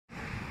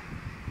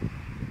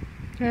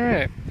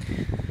Alright,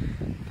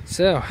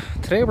 so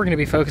today we're going to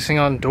be focusing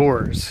on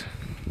doors.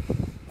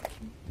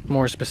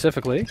 More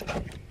specifically,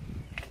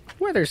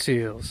 weather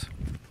seals.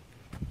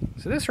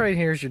 So this right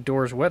here is your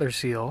door's weather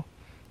seal.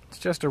 It's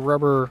just a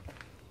rubber,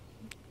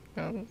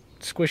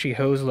 squishy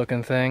hose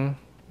looking thing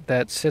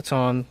that sits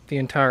on the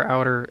entire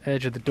outer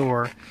edge of the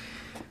door.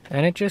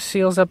 And it just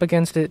seals up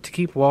against it to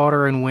keep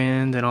water and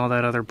wind and all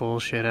that other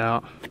bullshit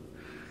out.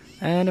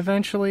 And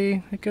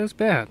eventually it goes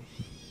bad.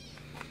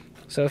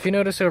 So if you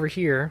notice over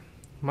here,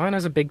 mine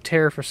has a big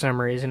tear for some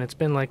reason. It's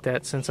been like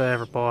that since I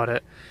ever bought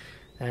it.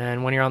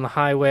 And when you're on the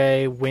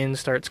highway, wind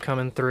starts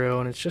coming through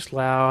and it's just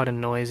loud and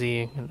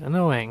noisy and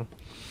annoying.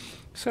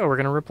 So we're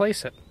going to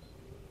replace it.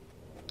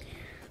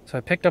 So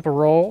I picked up a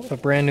roll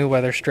of brand new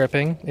weather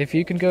stripping. If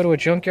you can go to a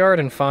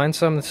junkyard and find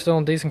some that's still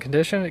in decent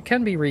condition, it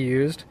can be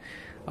reused.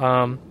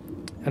 And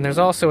there's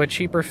also a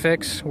cheaper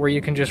fix where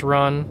you can just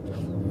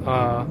run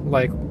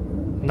like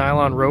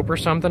nylon rope or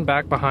something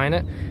back behind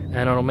it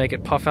and it'll make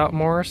it puff out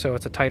more so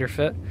it's a tighter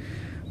fit.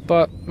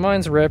 But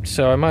mine's ripped,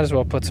 so I might as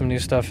well put some new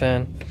stuff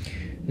in.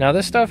 Now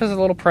this stuff is a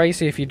little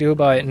pricey if you do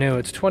buy it new.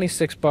 It's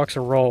 26 bucks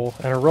a roll,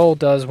 and a roll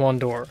does one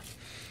door.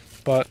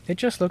 But it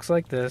just looks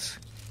like this.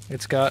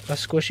 It's got a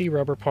squishy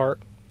rubber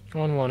part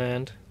on one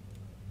end,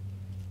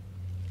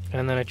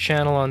 and then a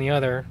channel on the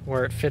other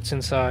where it fits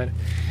inside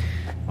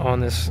on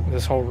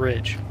this whole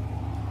ridge.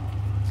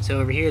 So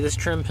over here, this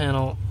trim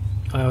panel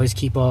I always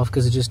keep off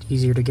because it's just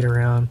easier to get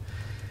around.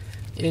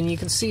 And you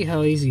can see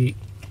how easy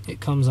it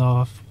comes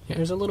off.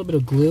 There's a little bit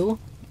of glue,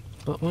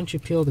 but once you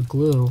peel the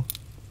glue,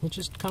 it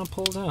just kind of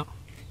pulls out.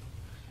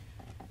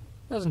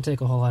 Doesn't take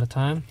a whole lot of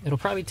time. It'll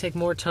probably take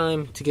more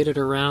time to get it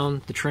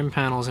around the trim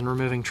panels and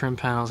removing trim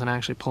panels and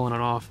actually pulling it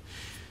off.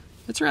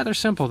 It's rather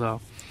simple though.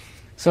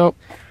 So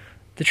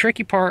the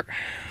tricky part,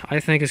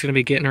 I think, is going to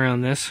be getting around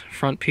this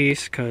front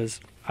piece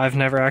because I've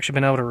never actually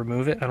been able to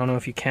remove it. I don't know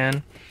if you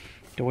can,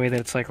 the way that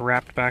it's like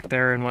wrapped back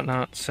there and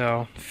whatnot.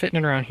 So fitting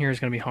it around here is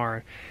going to be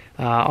hard.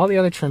 All the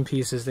other trim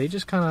pieces, they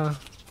just kind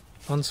of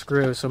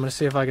unscrew. So I'm going to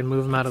see if I can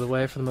move them out of the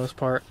way for the most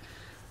part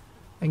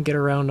and get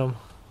around them.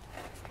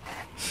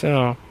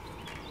 So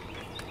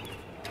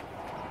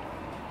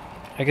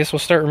I guess we'll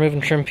start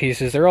removing trim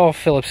pieces. They're all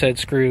Phillips head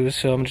screws,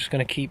 so I'm just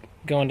going to keep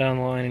going down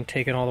the line and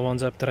taking all the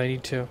ones up that I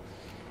need to.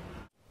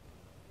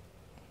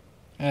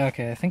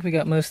 Okay, I think we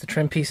got most of the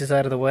trim pieces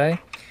out of the way.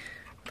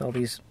 With all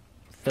these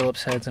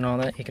Phillips heads and all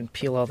that, you can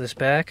peel all this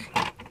back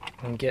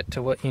and get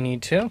to what you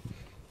need to.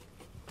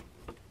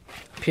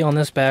 Peeling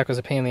this back was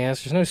a pain in the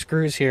ass. There's no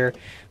screws here,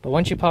 but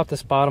once you pop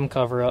this bottom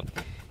cover up,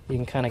 you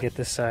can kind of get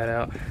this side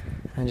out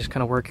and just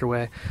kind of work your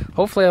way.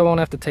 Hopefully I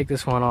won't have to take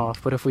this one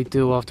off, but if we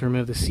do, we'll have to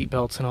remove the seat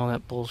belts and all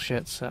that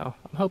bullshit, so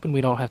I'm hoping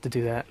we don't have to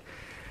do that.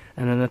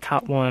 And then the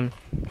top one,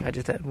 I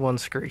just had one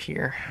screw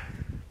here.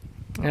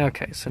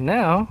 Okay, so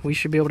now we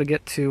should be able to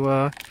get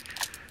to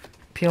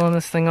peeling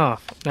this thing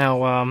off.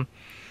 Now,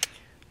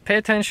 pay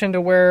attention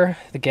to where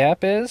the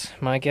gap is.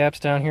 My gap's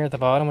down here at the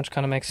bottom, which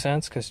kind of makes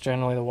sense because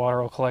generally the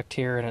water will collect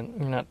here and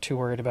you're not too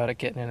worried about it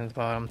getting into the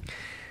bottom.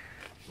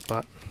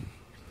 But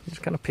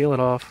just kind of peel it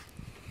off.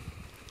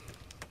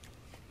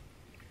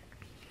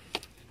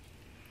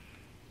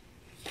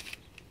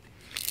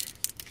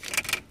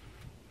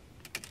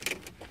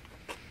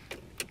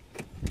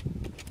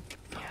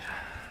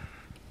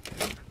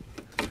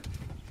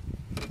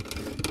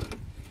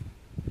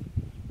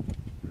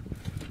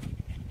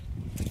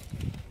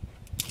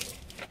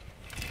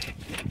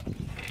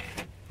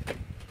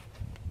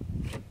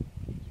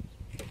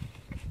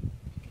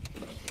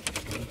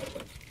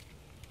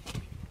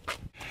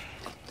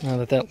 Now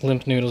that that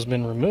limp noodle's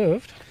been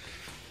removed,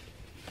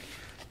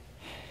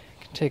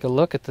 take a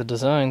look at the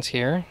designs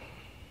here.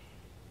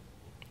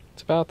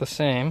 It's about the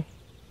same.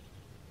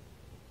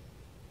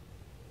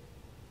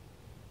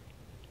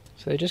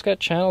 So they just got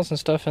channels and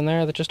stuff in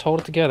there that just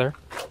hold it together.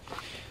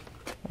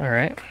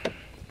 Alright.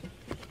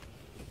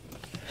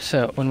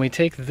 So when we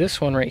take this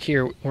one right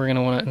here, we're going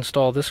to want to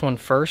install this one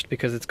first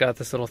because it's got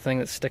this little thing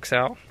that sticks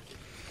out.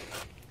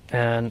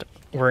 And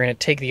we're going to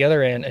take the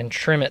other end and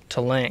trim it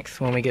to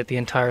length when we get the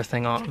entire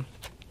thing on.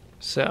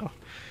 So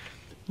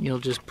you'll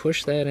just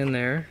push that in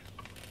there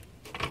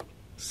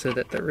so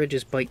that the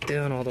ridges bite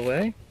down all the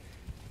way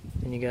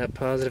and you got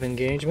positive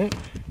engagement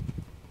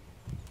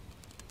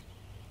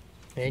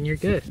and you're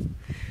good.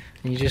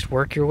 And you just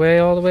work your way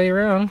all the way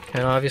around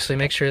and obviously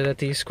make sure that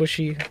the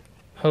squishy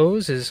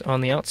hose is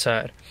on the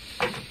outside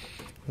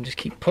and just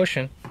keep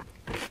pushing,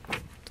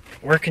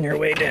 working your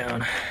way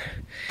down.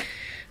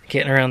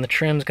 Getting around the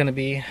trim's going to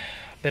be a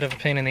bit of a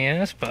pain in the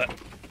ass, but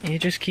you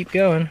just keep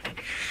going.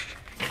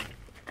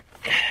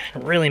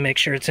 Really make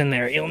sure it's in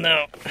there, you'll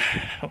know.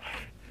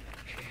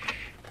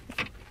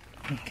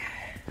 Okay.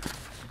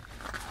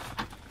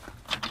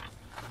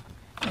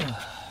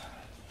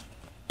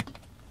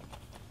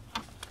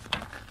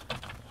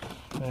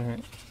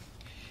 Alright.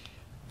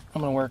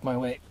 I'm gonna work my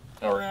way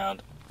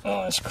around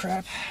all this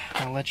crap.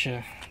 I'll let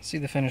you see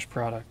the finished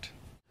product.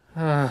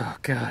 Oh,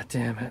 god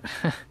damn it.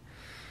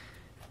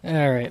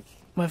 Alright.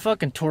 My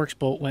fucking Torx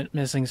bolt went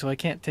missing, so I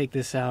can't take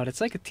this out. It's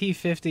like a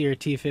T50 or a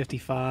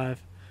T55.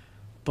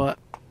 but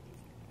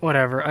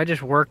whatever. I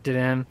just worked it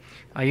in.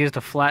 I used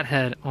a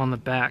flathead on the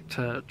back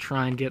to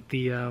try and get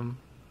the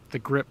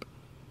grip,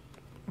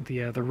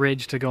 the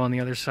ridge to go on the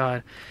other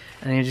side,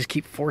 and you just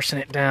keep forcing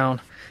it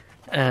down,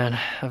 and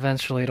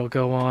eventually it'll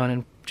go on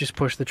and just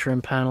push the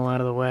trim panel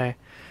out of the way.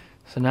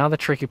 So now the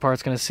tricky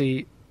part's going to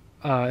see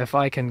if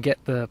I can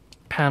get the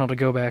panel to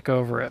go back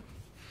over it.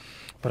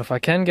 But if I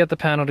can get the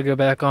panel to go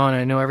back on,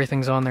 I know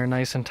everything's on there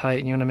nice and tight,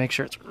 and you want to make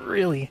sure it's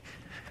really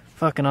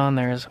fucking on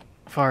there as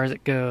far as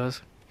it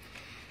goes.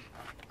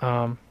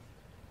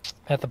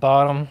 At the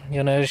bottom,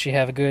 you'll notice you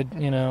have a good,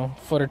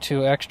 foot or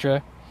two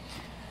extra.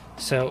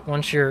 So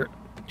once you're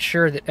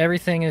sure that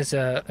everything is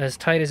as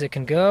tight as it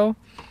can go,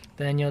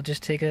 then you'll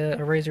just take a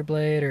razor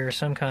blade or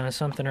some kind of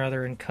something or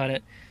other and cut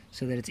it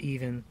so that it's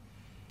even,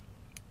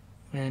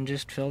 and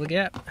just fill the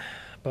gap.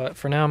 But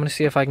for now, I'm going to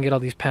see if I can get all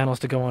these panels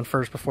to go on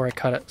first before I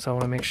cut it. So I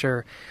want to make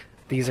sure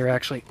these are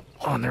actually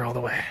on there all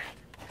the way.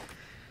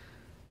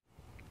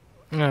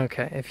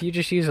 Okay, if you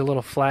just use a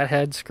little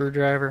flathead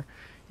screwdriver,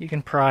 you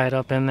can pry it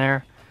up in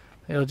there.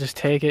 It'll just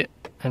take it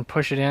and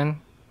push it in,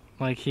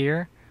 like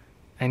here,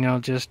 and you'll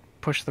just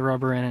push the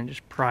rubber in and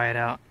just pry it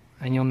out,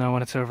 and you'll know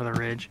when it's over the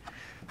ridge.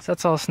 So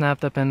that's all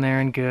snapped up in there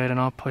and good, and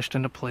all pushed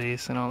into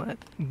place and all that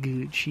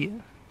good shit.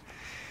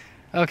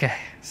 Okay,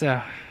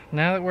 so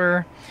now that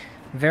we're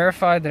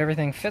verified that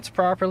everything fits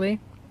properly,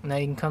 now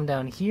you can come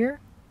down here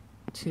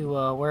to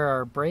where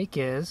our brake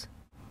is,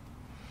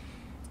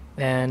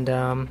 and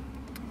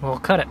we'll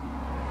cut it.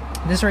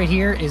 This right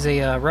here is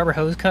a rubber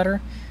hose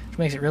cutter, which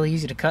makes it really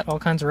easy to cut all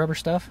kinds of rubber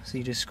stuff. So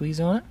you just squeeze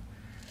on it.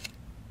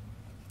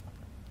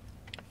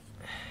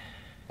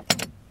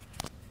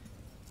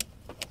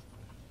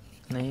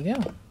 And there you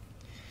go.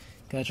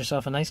 Got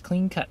yourself a nice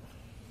clean cut.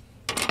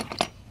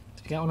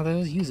 If you got one of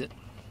those, use it.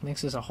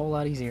 Makes this a whole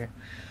lot easier.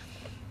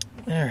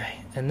 Alright,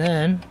 and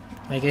then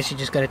I guess you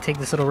just got to take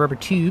this little rubber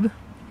tube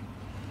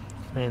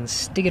and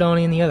stick it on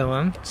in the other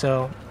one.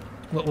 So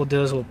what we'll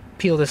do is we'll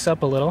peel this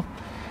up a little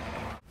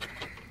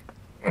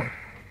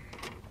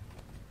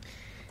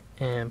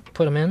and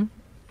put them in.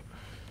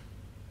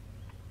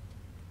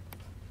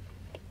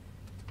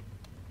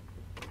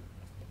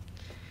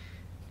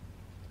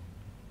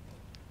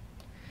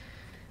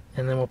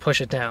 And then we'll push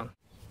it down.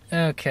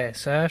 Okay,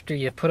 so after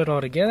you put it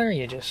all together,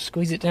 you just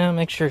squeeze it down,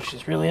 make sure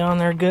it's really on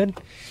there good.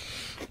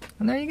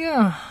 And there you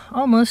go,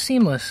 almost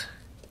seamless.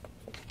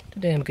 Did a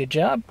damn good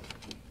job.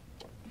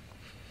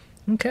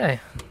 Okay,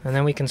 and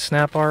then we can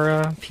snap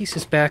our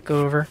pieces back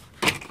over.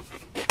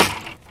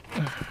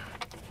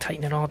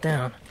 Tighten it all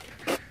down.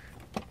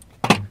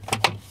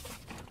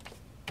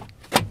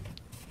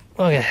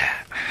 Look at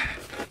that.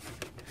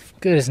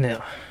 Good as new.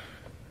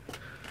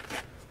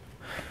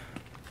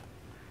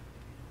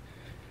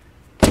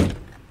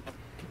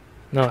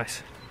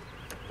 Nice.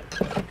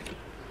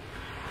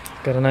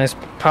 Got a nice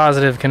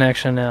positive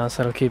connection now, so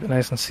that'll keep it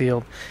nice and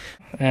sealed.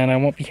 And I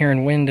won't be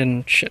hearing wind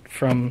and shit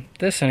from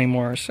this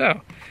anymore,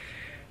 so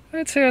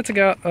I'd say that's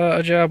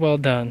a job well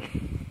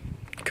done.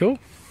 Cool.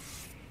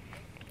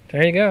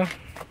 There you go.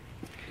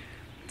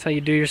 That's how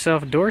you do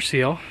yourself a door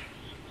seal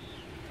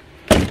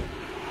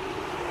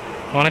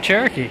on a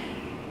Cherokee.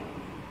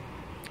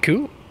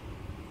 Cool.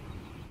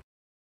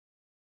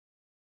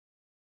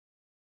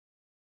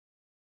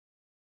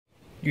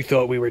 You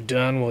thought we were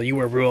done? Well, you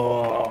were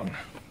wrong.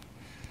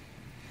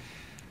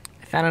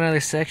 I found another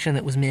section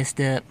that was messed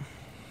up.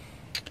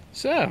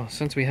 So,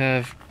 since we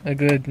have a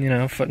good,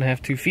 1.5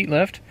 to 2 feet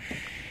left,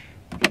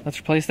 let's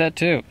replace that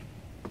too.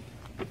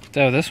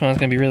 So this one's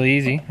going to be really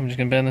easy. I'm just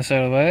going to bend this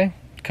out of the way,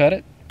 cut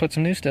it, put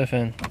some new stuff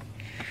in.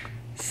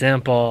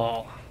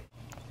 Simple.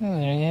 Well,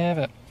 there you have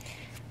it.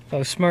 If I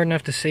was smart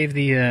enough to save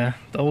the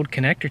old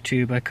connector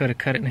tube, I could have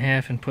cut it in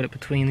half and put it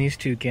between these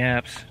two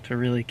gaps to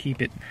really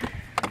keep it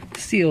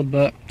sealed,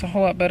 but it's a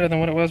whole lot better than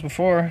what it was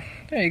before.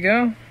 There you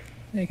go.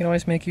 You can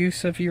always make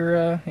use of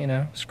your,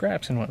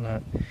 scraps and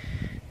whatnot.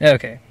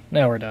 Okay,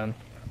 now we're done.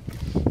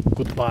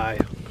 Goodbye.